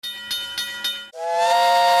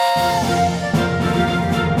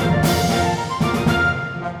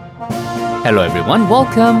Hello everyone,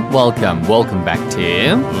 welcome back to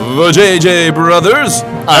The JJ Brothers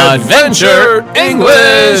Adventure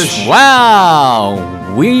English!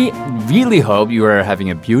 Wow! We really hope you are having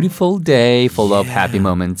a beautiful day full of happy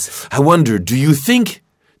moments. I wonder, do you think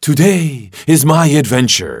today is my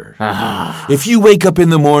adventure? If you wake up in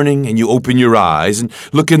the morning and you open your eyes and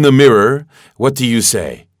look in the mirror, what do you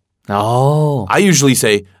say? Oh. I usually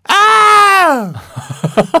say,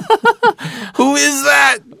 Who is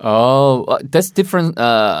that? Oh, that's different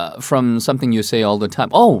from something you say all the time.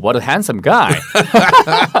 Oh, what a handsome guy.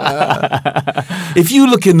 If you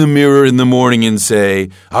look in the mirror in the morning and say,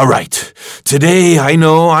 all right, today I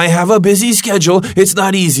know I have a busy schedule. It's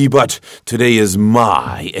not easy, but today is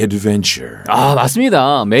my adventure. 아,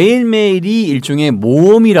 맞습니다. 매일매일이 일종의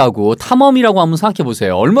모험이라고 탐험이라고 한번 생각해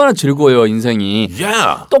보세요. 얼마나 즐거워요, 인생이.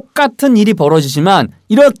 Yeah. 똑같은 일이 벌어지지만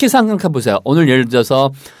이렇게 생각해 보세요. 오늘 예를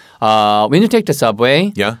들어서 when you take the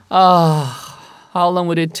subway, Yeah. How long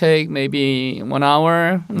would it take? Maybe 1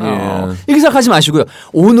 hour? No. Yeah. 이렇게 생각하지 마시고요.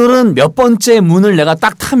 오늘은 몇 번째 문을 내가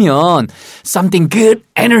딱 타면 something good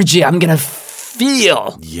energy I'm gonna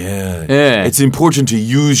feel. Yeah. 예. It's important to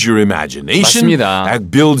use your imagination. 맞습니다.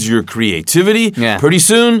 That builds your creativity. Yeah. Pretty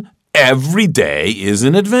soon, every day is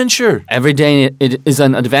an adventure. Every day it is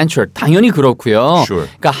an adventure. 당연히 그렇고요. Sure.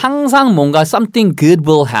 그러니까 항상 뭔가 something good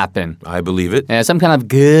will happen. I believe it. Some kind of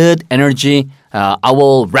good energy. I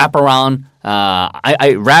will wrap around.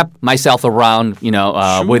 I wrap myself around,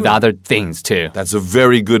 Sure. with other things too. That's a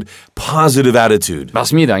very good positive attitude.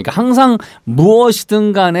 맞습니다. 그러니까 항상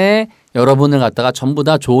무엇이든 간에 여러분을 갖다가 전부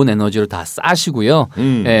다 좋은 에너지로 다 싸시고요.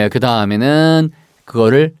 그 다음에는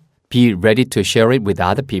그거를 be ready to share it with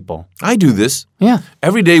other people. I do this. Yeah.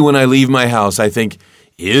 Every day when I leave my house, I think,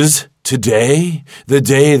 is today the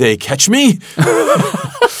day they catch me?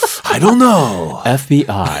 I don't know.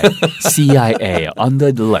 FBI, CIA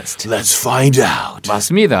under the list. Let's find out.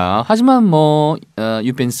 맞습니다. 하지만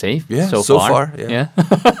you've been safe Yeah, so so far. far, yeah.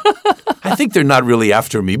 I think they're not really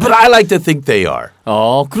after me, but I like to think they are.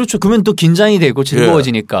 그렇죠. 그러면 또 긴장이 되고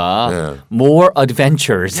즐거워지니까 Yeah. more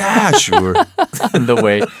adventures Yeah, sure. on the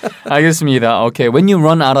way. 알겠습니다. Okay, when you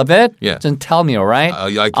run out of it, Yeah. just tell me, all right?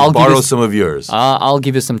 I can borrow some of yours. I'll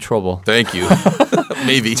give you some trouble. Thank you.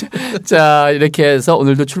 Maybe. 자, 이렇게 해서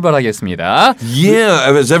오늘도 출발하겠습니다.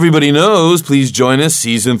 Yeah, as everybody knows, please join us,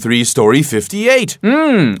 Season 3, Story 58.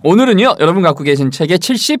 오늘은요, 여러분 갖고 계신 책의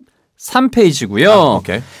 73페이지고요.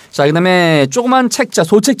 Okay. 자, 그 다음에 조그만 책자,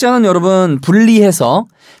 소책자는 여러분 분리해서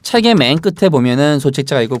책의 맨 끝에 보면은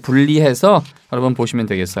소책자가 있고 분리해서 여러분 보시면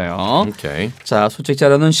되겠어요. Okay. 자,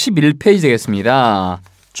 소책자로는 11페이지 되겠습니다.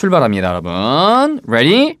 출발합니다, 여러분.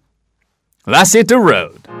 Ready? Let's hit the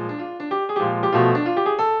road.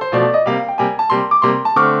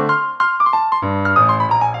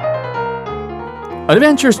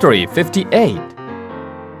 Adventure Story 58.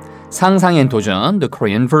 상상엔 도전, The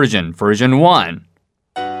Korean Version, Version 1.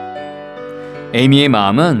 에이미의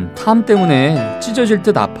마음은 탐 때문에 찢어질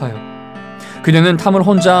듯 아파요. 그녀는 탐을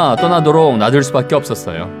혼자 떠나도록 놔둘 수밖에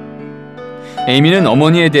없었어요. 에이미는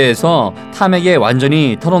어머니에 대해서 탐에게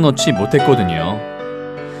완전히 털어놓지 못했거든요.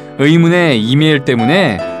 의문의 이메일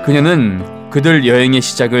때문에 그녀는 그들 여행의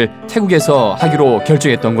시작을 태국에서 하기로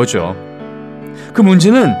결정했던 거죠. 그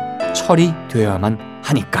문제는 처리되어야만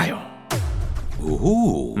하니까요.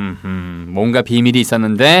 Ooh. 뭔가 비밀이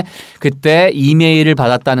있었는데 그때 이메일을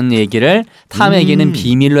받았다는 얘기를 탐에게는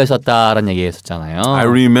비밀로 했었다라는 얘기했었잖아요. I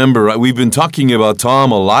remember we've been talking about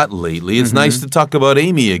Tom a lot lately. It's nice to talk about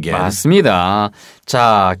Amy again. 맞습니다.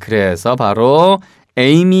 자, 그래서 바로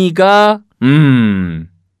에이미가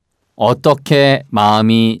어떻게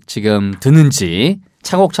마음이 지금 드는지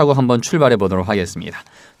차곡차곡 한번 출발해 보도록 하겠습니다.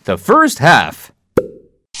 The first half.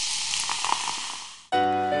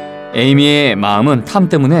 에이미의 마음은 탐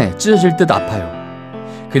때문에 찢어질 듯 아파요.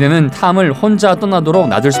 그녀는 탐을 혼자 떠나도록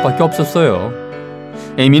놔둘 수밖에 없었어요.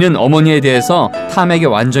 에이미는 어머니에 대해서 탐에게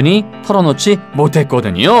완전히 털어놓지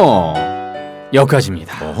못했거든요.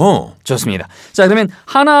 여기까지입니다. 어허. 좋습니다. 자, 그러면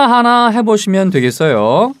하나하나 해보시면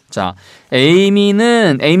되겠어요. 자,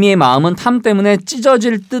 에이미의 마음은 탐 때문에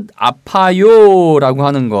찢어질 듯 아파요 라고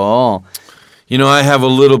하는 거. You know, I have a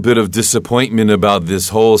little bit of disappointment about this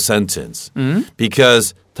whole sentence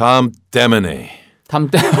because Tom 때문에. 탐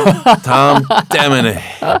때문에. Tom 때문에.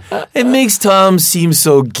 It makes Tom seem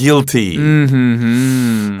so guilty.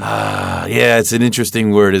 Yeah, it's an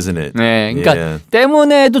interesting word, isn't it? 네, 그러니까 Yeah.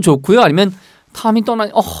 때문에도 좋고요. 아니면 탐이 탐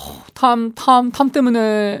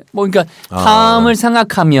때문에 그러니까 탐을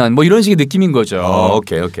생각하면 이런 식의 느낌인 거죠.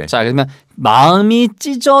 Okay, okay. 자, 그러면 마음이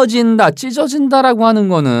찢어진다라고 하는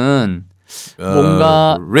거는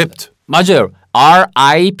뭔가 ripped. 맞아요.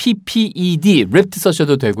 R-I-P-P-E-D, ripped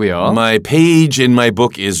써셔도 되고요. My page in my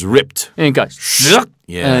book is ripped. 그러니까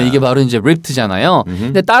Yeah. 이게 바로 이제 ripped잖아요.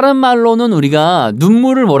 근데 다른 말로는 우리가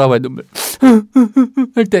눈물을 뭐라고 해요? 눈물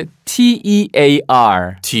할 때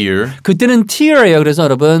T-E-A-R. Tear. 그때는 tear예요. 그래서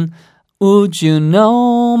여러분 Would you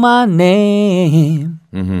know my name?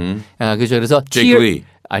 그죠. 그래서 Jake tear Lee.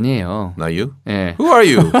 아니에요. Not you? 예. Who are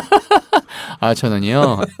you?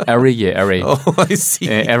 저는요. 에릭이에요. 에릭. Oh, I see.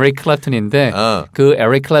 예, 에릭 클랩튼인데 그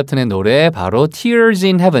에릭 클랩튼의 노래 바로 Tears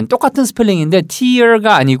in Heaven. 똑같은 스펠링인데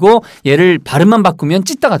tear가 아니고 얘를 발음만 바꾸면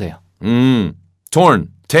찢다가 돼요. Torn.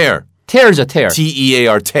 Tear. tear죠. tear.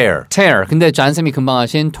 T-E-A-R. Tear. tear. 근데 잔쌤이 금방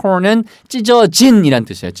하신 torn은 찢어진이란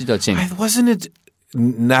뜻이에요. 찢어진. Wasn't it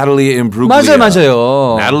Natalie Imbruglia?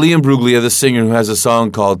 맞아요. Natalie Imbruglia, the singer who has a song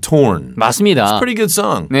called Torn. 맞습니다. It's a pretty good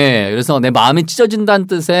song. 네, 그래서 내 마음이 찢어진다는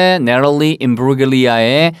뜻의 Natalie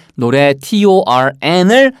Imbriglia의 노래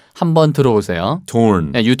T-O-R-N을 한번 들어보세요.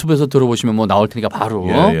 Torn. 네, 유튜브에서 들어보시면 뭐 나올 테니까 바로.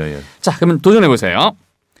 Yeah. 자, 그러면 도전해보세요.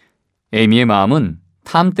 에이미의 마음은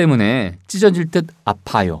탐 때문에 찢어질 듯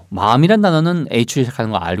아파요. 마음이란 단어는 H로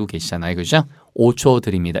시작하는 거 알고 계시잖아요. 그죠? 5초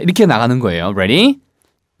드립니다. 이렇게 나가는 거예요. Ready?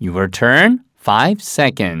 Your turn. 5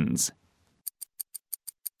 seconds.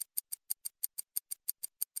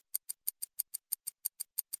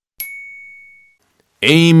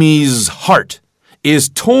 Amy's heart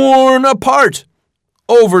is torn apart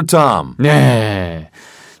over Tom. 네.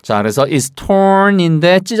 자, 그래서 is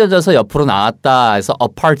torn인데 찢어져서 옆으로 나왔다 해서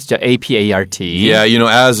apart죠. A-P-A-R-T. Yeah, you know,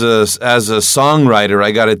 as a songwriter,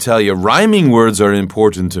 I got to tell you, rhyming words are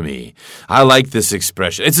important to me. I like this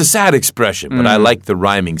expression. It's a sad expression, but I like the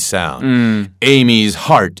rhyming sound. Amy's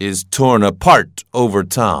heart is torn apart over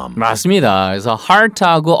Tom. 맞습니다. 그래서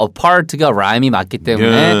heart하고 apart가 rhyme이 맞기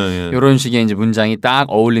때문에 이런 식의 이제 문장이 딱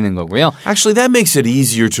어울리는 거고요. Actually, that makes it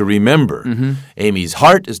easier to remember. Amy's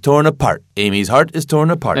heart is torn apart. Amy's heart is torn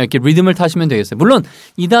apart. 이렇게 리듬을 타시면 되겠어요. 물론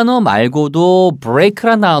이 단어 말고도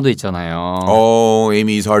break란 단어도 있잖아요. Oh,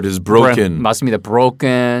 Amy's heart is broken. 맞습니다.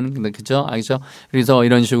 broken. 그렇죠? 알겠죠? 그래서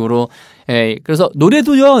이런 식으로 그래서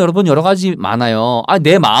노래도요. 여러분 여러 가지 많아요.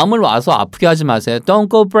 내 마음을 와서 아프게 하지 마세요. Don't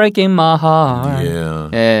go breaking my heart. Yeah.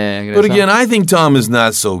 But again, I think Tom is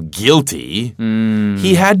not so guilty.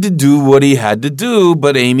 He had to do what he had to do,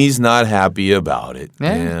 but Amy's not happy about it.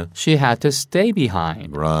 Yeah. She had to stay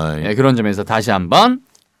behind. Right. 그런 점에서 다시 한번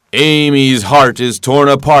Amy's heart is torn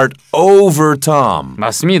apart over Tom.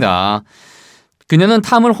 맞습니다. 그녀는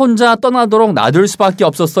탐을 혼자 떠나도록 놔둘 수밖에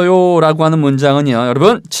없었어요 라고 하는 문장은요.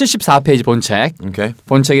 여러분 74페이지 본책. Okay.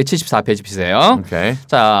 본책에 74페이지 피세요. Okay.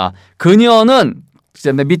 자, 그녀는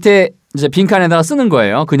이제 밑에 이제 빈칸에다가 쓰는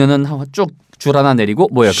거예요. 그녀는 쭉 줄 하나 내리고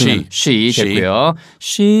뭐예요? She 됐고요.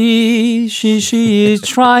 She is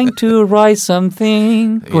trying to write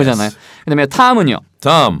something. 그거잖아요. 그다음에 탐은요.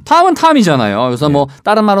 탐은 탐이잖아요. 그래서 뭐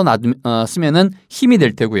다른 말로 쓰면은 힘이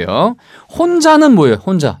될 테고요. 혼자는 뭐예요?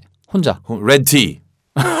 혼자. Red tea.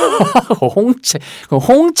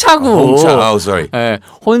 홍차고. Oh, sorry. 네,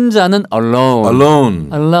 혼자는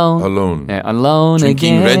alone. Alone. alone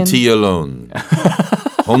Drinking again. red tea alone.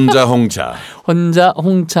 혼자 홍차. 혼자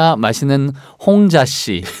홍차 마시는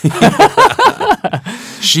홍자씨.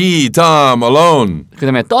 She, Tom, alone. 그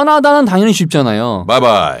다음에 떠나다는 당연히 쉽잖아요.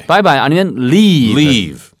 Bye-bye. Bye-bye 아니면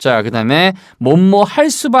leave. 자, 그 다음에 뭐뭐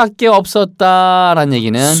할 수밖에 없었다라는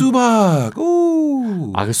얘기는 수박.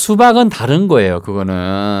 오. 그 수박은 다른 거예요.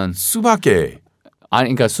 그거는. 수박에.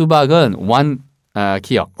 아니, 그러니까 수박은 one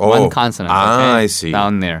기억, one consonant. I see.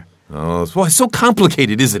 Down there. Oh, it's so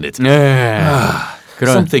complicated, isn't it? 네.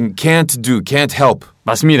 Something can't do, can't help.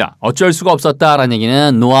 맞습니다. 어쩔 수가 없었다라는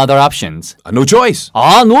얘기는 no other options. No choice.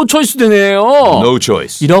 no choice 되네요. No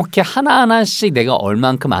choice. 이렇게 하나하나씩 내가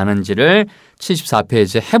얼만큼 아는지를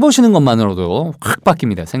 74페이지에 해보시는 것만으로도 확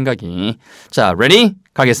바뀝니다. 생각이. 자, ready?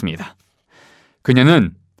 가겠습니다.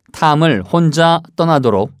 그녀는 탐을 혼자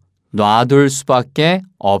떠나도록 놔둘 수밖에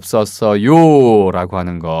없었어요 라고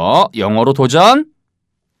하는 거. 영어로 도전.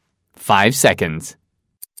 5 seconds.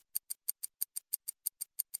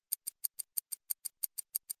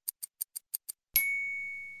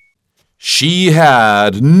 She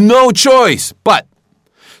had no choice but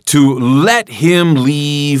to let him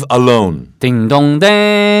leave alone.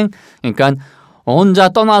 딩동댕. 그러니까 혼자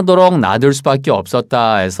떠나도록 놔둘 수밖에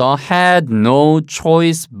없었다 해서 had no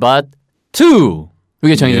choice but to.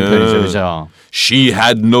 이게 정의된 표현이죠. 그죠? She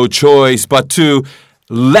had no choice but to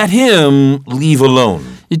let him leave alone.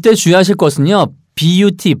 이때 주의하실 것은요.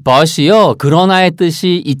 but, but이요. 그러나의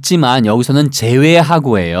뜻이 있지만 여기서는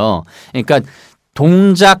제외하고예요. 그러니까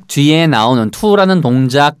동작 뒤에 나오는 to라는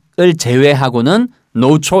동작을 제외하고는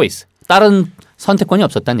no choice. 다른 선택권이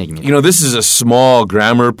없었다는 얘기입니다. You know, this is a small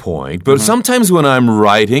grammar point, but sometimes when I'm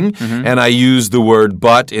writing and I use the word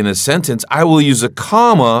but in a sentence, I will use a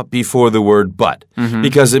comma before the word but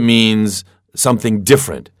because it means something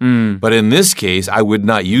different. But in this case, I would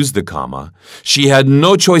not use the comma. She had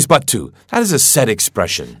no choice but to. That is a set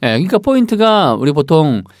expression. 네, 그러니까 포인트가 우리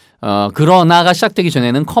보통 그러나가 시작되기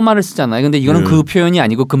전에는 커마를 쓰잖아요. 근데 이거는 그 표현이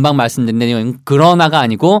아니고 금방 말씀드린 내용은 그러나가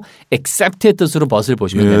아니고 except의 뜻으로 but을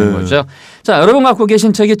보시면 되는 거죠. 자, 여러분 갖고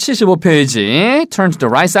계신 책의 75페이지 Turn to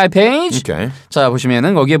the right side page. Okay. 자,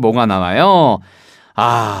 보시면은 거기에 뭐가 나와요?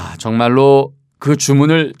 아, 정말로 그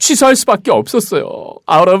주문을 취소할 수밖에 없었어요.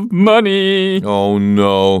 Out of money. Oh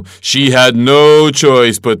no. She had no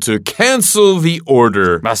choice but to cancel the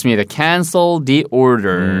order. 맞습니다. Cancel the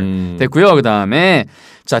order. 됐고요. 그 다음에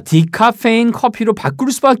자, 디카페인 커피로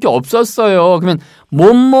바꿀 수밖에 없었어요. 그러면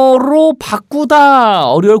뭐뭐로 바꾸다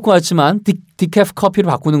어려울 것 같지만 디카페 커피로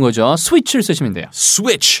바꾸는 거죠. switch를 쓰시면 돼요.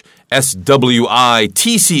 Switch. S-W-I-T-C-H.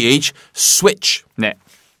 Switch. 네,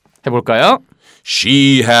 해볼까요?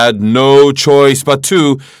 She had no choice but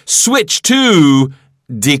to switch to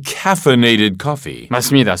decaffeinated coffee.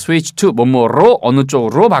 맞습니다. switch to 뭐뭐로 어느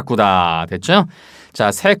쪽으로 바꾸다. 됐죠?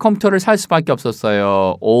 자, 새 컴퓨터를 살 수밖에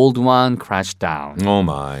없었어요. Old one crashed down. Oh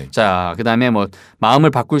my. 자, 그 다음에 뭐 마음을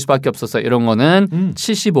바꿀 수밖에 없었어요. 이런 거는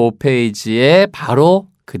 75페이지에 바로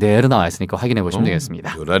그대로 나와 있으니까 확인해 보시면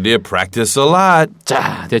되겠습니다. Good idea. Practice a lot.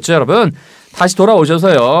 자, 됐죠, 여러분? 다시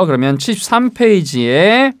돌아오셔서요. 그러면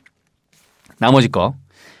 73페이지에 나머지 거.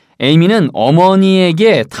 에이미는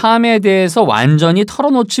어머니에게 탐에 대해서 완전히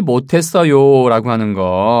털어놓지 못했어요. 라고 하는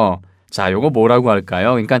거. 자, 요거 뭐라고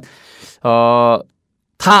할까요? 그러니까,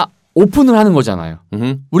 다 오픈을 하는 거잖아요.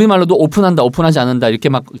 우리말로도 오픈한다, 오픈하지 않는다 이렇게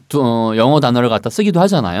막 영어 단어를 갖다 쓰기도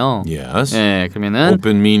하잖아요. Yes. 네, 그러면은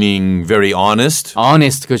Open meaning very honest.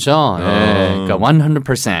 honest, 그죠? 네, 그러니까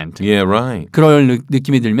 100%. Yeah, right. 그럴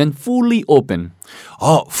느낌이 들면 fully open.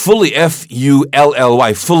 Oh, fully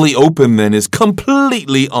F-U-L-L-Y. Fully open then is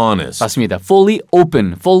completely honest. 맞습니다. fully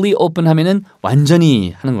open. fully open 하면은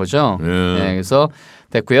완전히 하는 거죠. 네, 그래서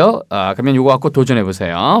됐고요. 그러면 이거 갖고 도전해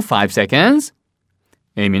보세요. 5 seconds.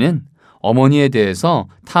 에이미는 어머니에 대해서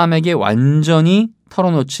탐에게 완전히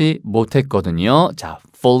털어놓지 못했거든요. 자,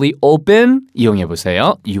 fully open 이용해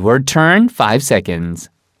보세요. Your turn, 5 seconds.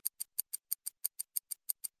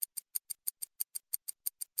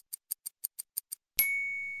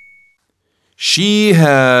 She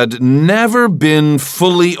had never been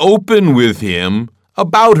fully open with him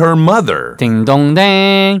about her mother.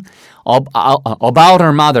 딩동댕. About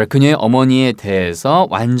her mother. 그녀의 어머니에 대해서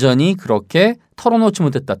완전히 그렇게 털어놓지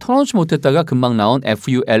못했다. 털어놓지 못했다가 금방 나온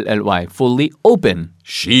F-U-L-L-Y. fully open.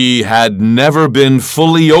 She had never been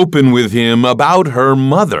fully open with him about her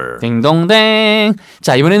mother. 딩동댕.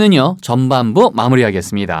 자, 이번에는요. 전반부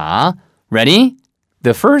마무리하겠습니다. Ready?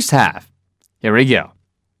 The first half. Here we go.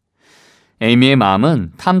 에이미의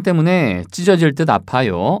마음은 탐 때문에 찢어질 듯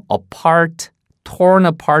아파요. apart, torn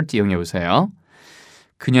apart 이용해 보세요.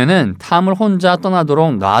 그녀는 탐을 혼자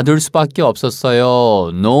떠나도록 놔둘 수밖에 없었어요.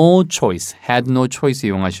 No choice, had no choice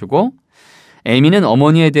이용하시고 에이미는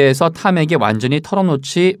어머니에 대해서 탐에게 완전히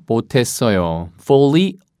털어놓지 못했어요.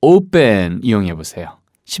 fully open 이용해 보세요.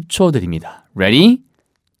 10초 드립니다. Ready?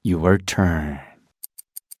 Your turn.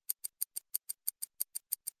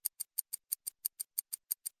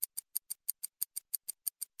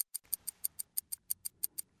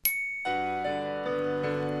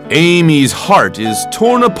 Amy's heart is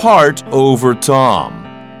torn apart over Tom.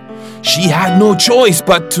 She had no choice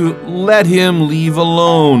but to let him leave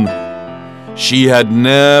alone. She had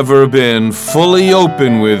never been fully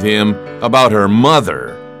open with him about her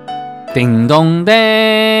mother.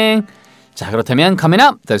 딩동댕. 자, 그렇다면 coming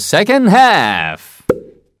up, the second half.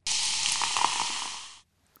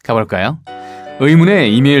 가볼까요?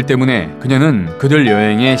 의문의 이메일 때문에 그녀는 그들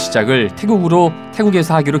여행의 시작을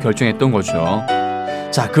태국에서 하기로 결정했던 거죠.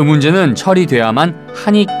 자, 그 문제는 처리돼야만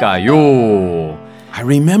하니까요. I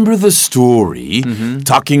remember the story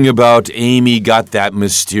talking about Amy got that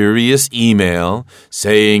mysterious email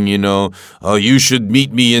saying, you should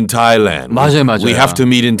meet me in Thailand. 맞아요. We have to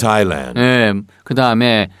meet in Thailand. 네, 그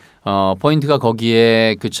다음에 포인트가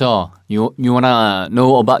거기에 그쵸? You wanna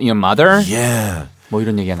know about your mother? Yeah. 뭐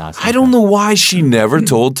이런 얘기가 나왔어요. I don't know why she never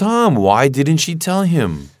told Tom. Why didn't she tell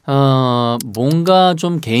him? 뭔가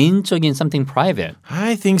좀 개인적인 something private.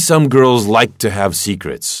 I think some girls like to have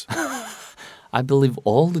secrets. I believe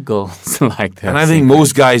all the girls like that. And I think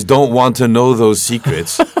most guys don't want to know those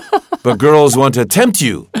secrets. But girls want to tempt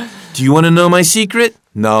you. Do you want to know my secret?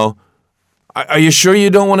 No. Are you sure you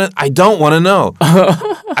don't want to? I don't want to know.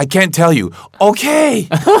 I can't tell you. Okay.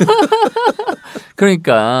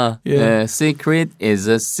 그러니까 네, secret is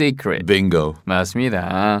a secret. Bingo.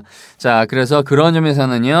 맞습니다. 자, 그래서 그런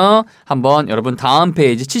점에서는요. 한번 여러분 다음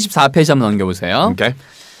페이지 74페이지 한번 넘겨보세요. Okay.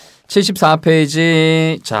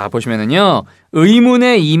 74페이지 자 보시면은요.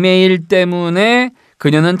 의문의 이메일 때문에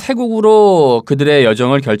그녀는 태국으로 그들의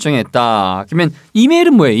여정을 결정했다. 그러면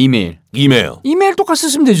이메일은 뭐예요? 이메일 똑같이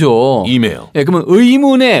쓰면 되죠. 이메일. 예, 그러면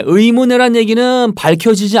의문의란 얘기는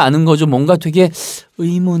밝혀지지 않은 거죠. 뭔가 되게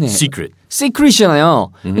의문의.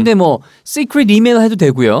 secret이잖아요. 근데 뭐 secret 이메일 해도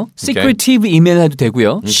되고요. secretive 이메일 해도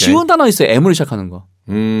되고요. 쉬운 단어 있어요. M으로 시작하는 거.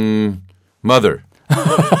 Mother.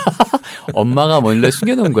 엄마가 몰래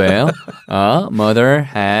숨겨놓은 거예요. Mother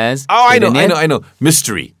has. Oh, I know.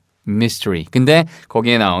 Mystery. 근데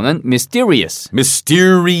거기에 나오는 mysterious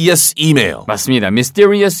email. 맞습니다.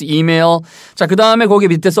 mysterious email. 자, 그 다음에 거기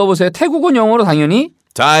밑에 써보세요. 태국은 영어로 당연히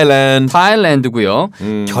Thailand고요.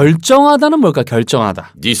 결정하다는 뭘까?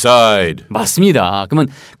 결정하다. Decide. 맞습니다. 그러면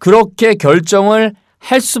그렇게 결정을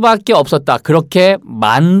할 수밖에 없었다. 그렇게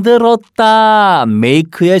만들었다.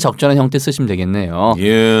 make의 적절한 형태 쓰시면 되겠네요.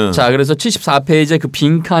 Yeah. 자, 그래서 74페이지의 그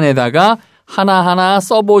빈칸에다가 하나하나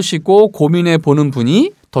써보시고 고민해 보는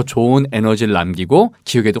분이 더 좋은 에너지를 남기고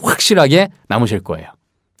기억에도 확실하게 남으실 거예요.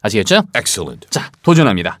 아시겠죠? Excellent. 자,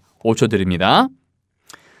 도전합니다. 5초 드립니다.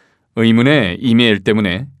 의문의 이메일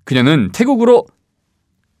때문에 그녀는 태국으로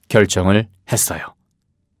결정을 했어요.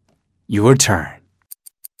 Your turn.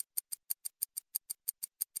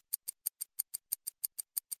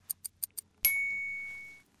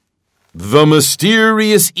 The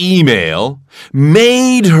mysterious email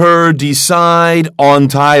made her decide on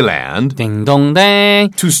Thailand 딩동댕.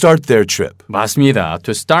 to start their trip. 맞습니다.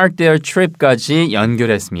 To start their trip까지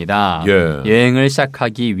연결했습니다. Yeah. 여행을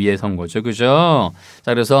시작하기 위해서인 거죠. 그죠?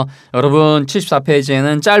 자, 그래서 여러분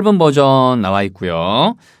 74페이지에는 짧은 버전 나와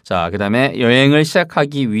있고요. 자, 그 다음에 여행을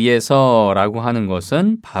시작하기 위해서라고 하는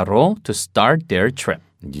것은 바로 to start their trip.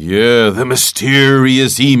 Yeah, the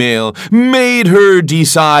mysterious email made her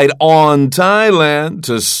decide on Thailand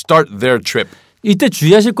to start their trip. 이때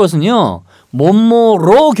주의하실 것은요.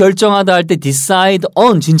 뭐뭐로 결정하다 할 때 decide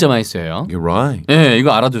on 진짜 많이 써요. You're right. 네,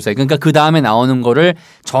 이거 알아두세요. 그러니까 그 다음에 나오는 거를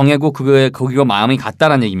정하고 거기가 마음이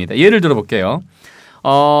같다라는 얘기입니다. 예를 들어 볼게요.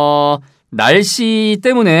 날씨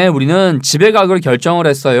때문에 우리는 집에 가기로 결정을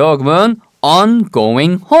했어요. 그러면 on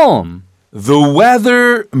going home. The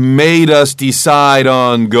weather made us decide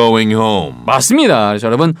on going home. 맞습니다. 그래서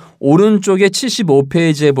여러분 오른쪽에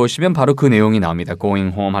 75페이지에 보시면 바로 그 내용이 나옵니다.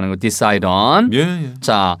 going home 하는 거 decide on. Yeah.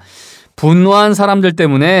 자, 분노한 사람들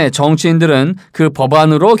때문에 정치인들은 그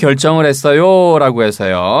법안으로 결정을 했어요 라고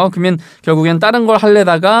해서요. 그러면 결국엔 다른 걸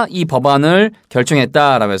하려다가 이 법안을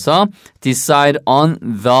결정했다라고 해서 decide on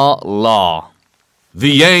the law.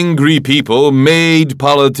 The angry people made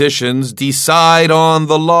politicians decide on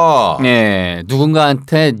the law. 네,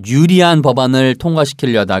 누군가한테 유리한 법안을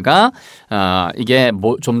통과시키려다가 이게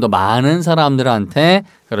뭐 좀 더 많은 사람들한테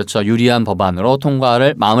그렇죠 유리한 법안으로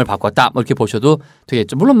통과를 마음을 바꿨다 뭐 이렇게 보셔도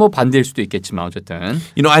되겠죠. 물론 뭐 반대일 수도 있겠지만 어쨌든.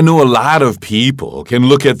 You know, I know a lot of people can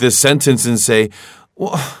look at this sentence and say,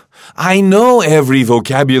 well, I know every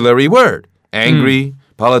vocabulary word. Angry.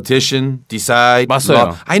 Politician, decide. 맞아요.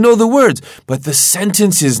 Law. I know the words, but the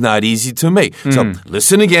sentence is not easy to make. So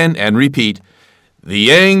listen again and repeat.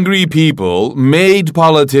 The angry people made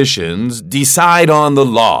politicians decide on the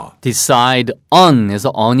law. decide on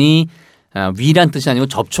에서 on이 위란 뜻이 아니고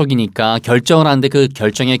접촉이니까 결정을 하는데 그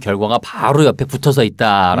결정의 결과가 바로 옆에 붙어서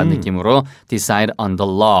있다라는 느낌으로 decide on the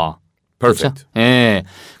law. Perfect. 그렇죠? 예.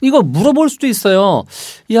 이거 물어볼 수도 있어요.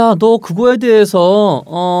 야, 너 그거에 대해서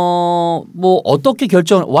뭐 어떻게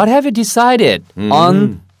결정? What have you decided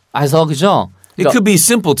on? 해서 그죠? It could be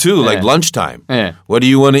simple too, like lunchtime. 네. What do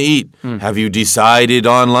you want to eat? Have you decided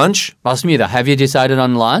on lunch? 맞습니다. Have you decided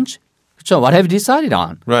on lunch? 그렇죠. What have you decided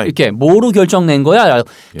on? Right. 이렇게 뭐로 결정 낸 거야?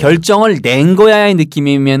 결정을 낸 거야의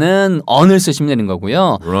느낌이면은 on을 쓰시면 되는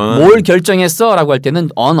거고요. Right. 뭘 결정했어라고 할 때는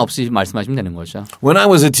on 없이 말씀하시면 되는 거죠. When I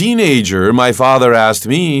was a teenager, my father asked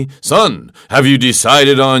me, "Son, have you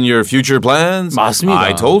decided on your future plans?" 맞습니다.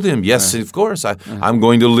 I told him, "Yes, of course. I'm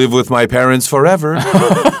going to live with my parents forever,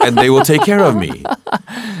 and they will take care of me."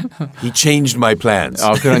 He changed my plans.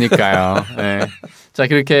 그러니까요. 네. 자,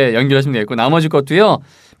 그렇게 연결하시면 되겠고 나머지 것도요.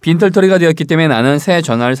 빈털터리가 되었기 때문에 나는 새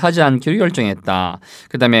전화를 사지 않기로 결정했다.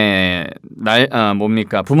 그 다음에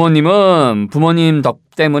부모님 덕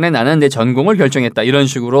때문에 나는 내 전공을 결정했다. 이런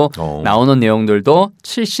식으로 나오는 내용들도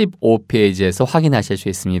 75페이지에서 확인하실 수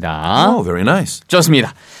있습니다. Oh, very nice.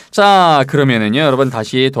 좋습니다. 자, 그러면은요, 여러분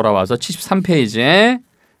다시 돌아와서 73페이지에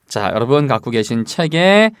자, 여러분 갖고 계신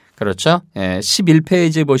책에 그렇죠. 예,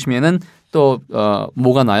 11페이지 보시면은 또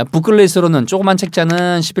뭐가 나요? 북클릿으로는 조그만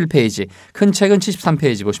책자는 11페이지, 큰 책은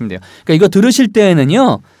 73페이지 보시면 돼요. 그러니까 이거 들으실 때는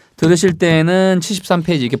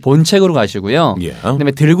 73페이지 이렇게 본책으로 가시고요. Yeah.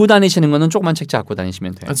 그다음에 들고 다니시는 거는 조그만 책자 갖고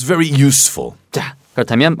다니시면 돼요. That's very useful. 자,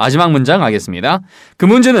 그렇다면 마지막 문장 가겠습니다. 그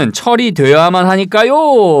문제는 처리되어야만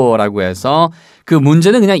하니까요 라고 해서 그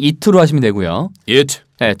문제는 그냥 it로 하시면 되고요. It.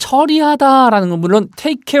 네, 처리하다라는 건 물론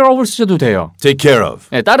take care of를 쓰셔도 돼요. Take care of.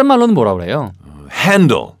 네, 다른 말로는 뭐라고 그래요?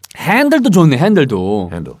 Handle. handle도 좋네,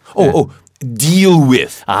 handle도. Handle. Deal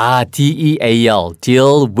with. 아, D-E-A-L,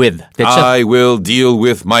 deal with. 됐죠? I will deal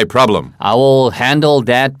with my problem. I will handle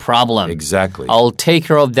that problem. Exactly. I'll take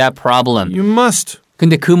care of that problem. You must.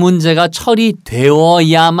 근데 그 문제가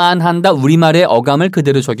처리되어야만 한다. 우리말의 어감을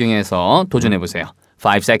그대로 적용해서 도전해보세요.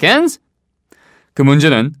 5 seconds. 그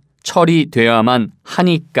문제는 처리되어야만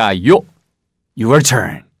하니까요. Your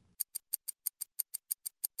turn.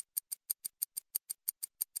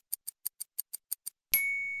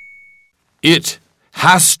 It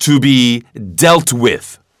has to be dealt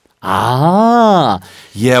with. 아,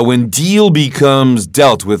 Yeah, when deal becomes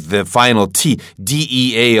dealt with the final T,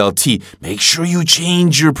 D-E-A-L-T, make sure you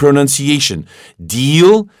change your pronunciation.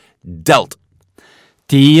 Deal, dealt.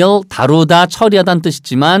 deal, 다루다, 처리하다는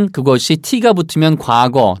뜻이지만 그것이 t가 붙으면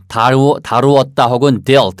과거, 다루었다 혹은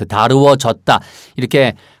dealt, 다루어졌다.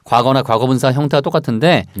 이렇게 과거나 과거분사 형태가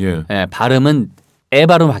똑같은데 Yeah. 예, 발음은 에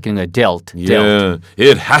발음으로 바뀌는 거예요. dealt. Yeah,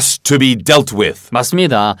 it has to be dealt with.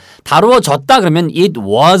 맞습니다. 다루어졌다 그러면 it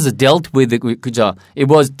was dealt with. 그죠? It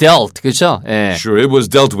was dealt. 그죠? 예. Sure, it was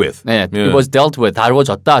dealt with. 네, Yeah. it was dealt with.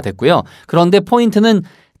 다루어졌다 됐고요. 그런데 포인트는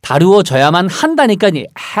다루어져야만 한다니까 it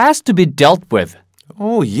has to be dealt with.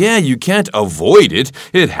 Oh, yeah, you can't avoid it.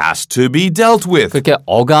 It has to be dealt with. 그렇게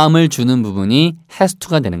어감을 주는 부분이 has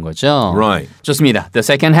to가 되는 거죠. Right. 좋습니다. The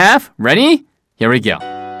second half. Ready? Here we go.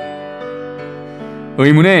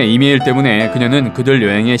 의문의 이메일 때문에 그녀는 그들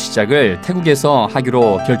여행의 시작을 태국에서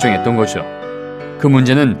하기로 결정했던 거죠. 그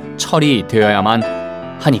문제는 처리되어야만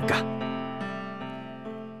하니까.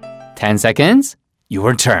 10 seconds.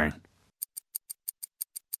 Your turn.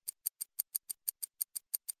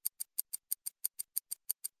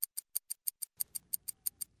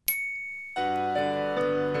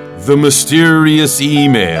 The mysterious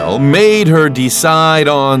email made her decide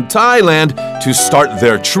on Thailand to start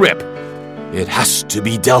their trip. It has to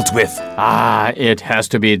be dealt with. 아, it has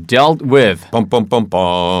to be dealt with. Bum, bum, bum,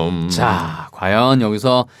 bum. 자, 과연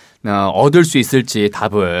여기서 얻을 수 있을지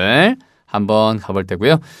답을 한번 가볼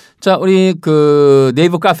테고요. 자, 우리 그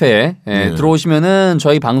네이버 카페에 들어오시면은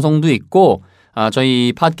저희 방송도 있고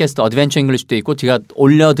저희 팟캐스트 어드벤처 잉글리시도 있고 제가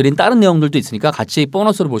올려드린 다른 내용들도 있으니까 같이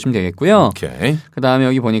보너스로 보시면 되겠고요. Okay. 그다음에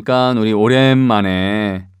여기 보니까 우리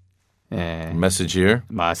오랜만에 Message here.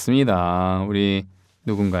 맞습니다. 우리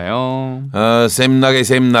누군가요?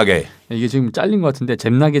 샘나게. 이게 지금 잘린 것 같은데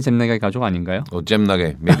잼나게 가족 아닌가요?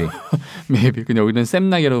 잼나게, maybe. maybe. 근데 여기는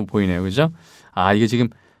샘나게로 보이네요. 그죠? 아, 이게 지금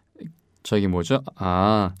저기 뭐죠?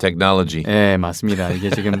 Technology. 네, 맞습니다. 이게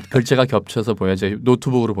지금 글자가 겹쳐서 보여요.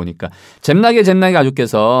 노트북으로 보니까. 잼나게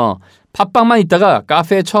가족께서 팟빵만 있다가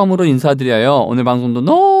카페에 처음으로 인사드려요. 오늘 방송도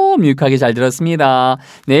너무 유익하게 잘 들었습니다.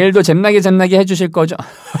 내일도 잼나게 해주실 거죠?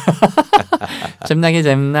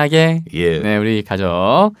 잼나게. Yeah. 네, 우리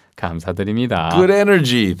가족 감사드립니다. Good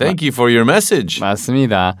energy. Thank you for your message.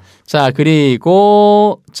 맞습니다. 자,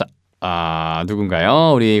 그리고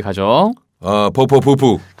누군가요? 우리 가족.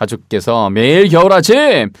 포포푸푸. 가족께서 매일 겨울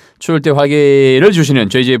아침 추울 때 활기를 주시는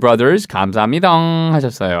JJ Brothers 감사합니다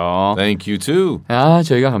하셨어요. Thank you too.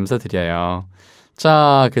 저희가 감사드려요.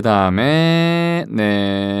 자, 그 다음에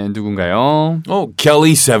누군가요?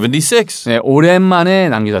 Kelly76. 네, 오랜만에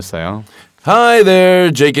남기셨어요. Hi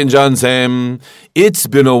there, Jake and John Sam. It's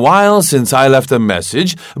been a while since I left a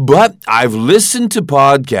message, but I've listened to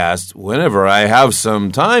podcasts whenever I have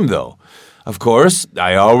some time, though. Of course,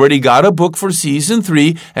 I already got a book for season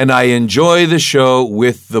 3, and I enjoy the show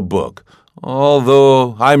with the book,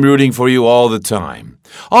 although I'm rooting for you all the time.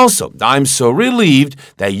 Also, I'm so relieved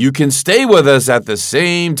that you can stay with us at the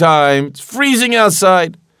same time. It's freezing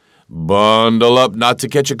outside. Bundle up not to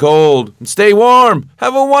catch a cold. Stay warm.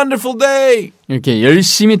 Have a wonderful day. 이렇게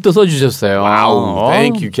열심히 또 써주셨어요. Wow.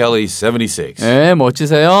 Thank you, Kelly76. 네,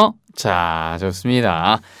 멋지세요. 자,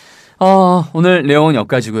 좋습니다. 오늘 내용은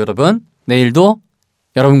여기까지고 여러분. 내일도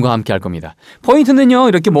여러분과 함께 할 겁니다. 포인트는요,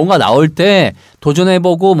 이렇게 뭔가 나올 때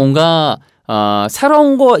도전해보고 뭔가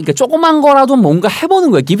새로운 거, 그러니까 조그만 거라도 뭔가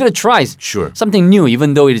해보는 거예요. Give it a try. Sure. Something new,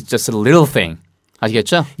 even though it's just a little thing.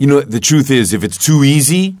 아시겠죠? You know, the truth is, if it's too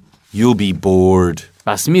easy, you'll be bored.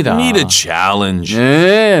 맞습니다. Need a challenge.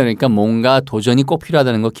 네, 그러니까 뭔가 도전이 꼭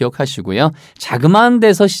필요하다는 거 기억하시고요. 자그마한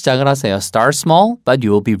데서 시작을 하세요. Start small, but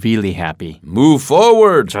you'll be really happy. Move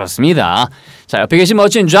forward. 좋습니다. 자, 옆에 계신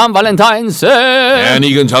멋진 존 발렌타인 쌤. And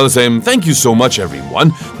Egan Talasem, thank you so much,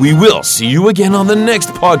 everyone. We will see you again on the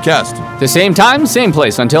next podcast. The same time, same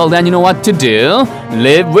place. Until then, you know what to do.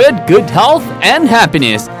 Live with good health and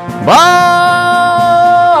happiness. Bye!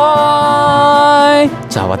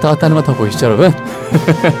 자, 왔다 갔다 하는 거 더 보이시죠, 여러분?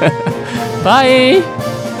 Bye!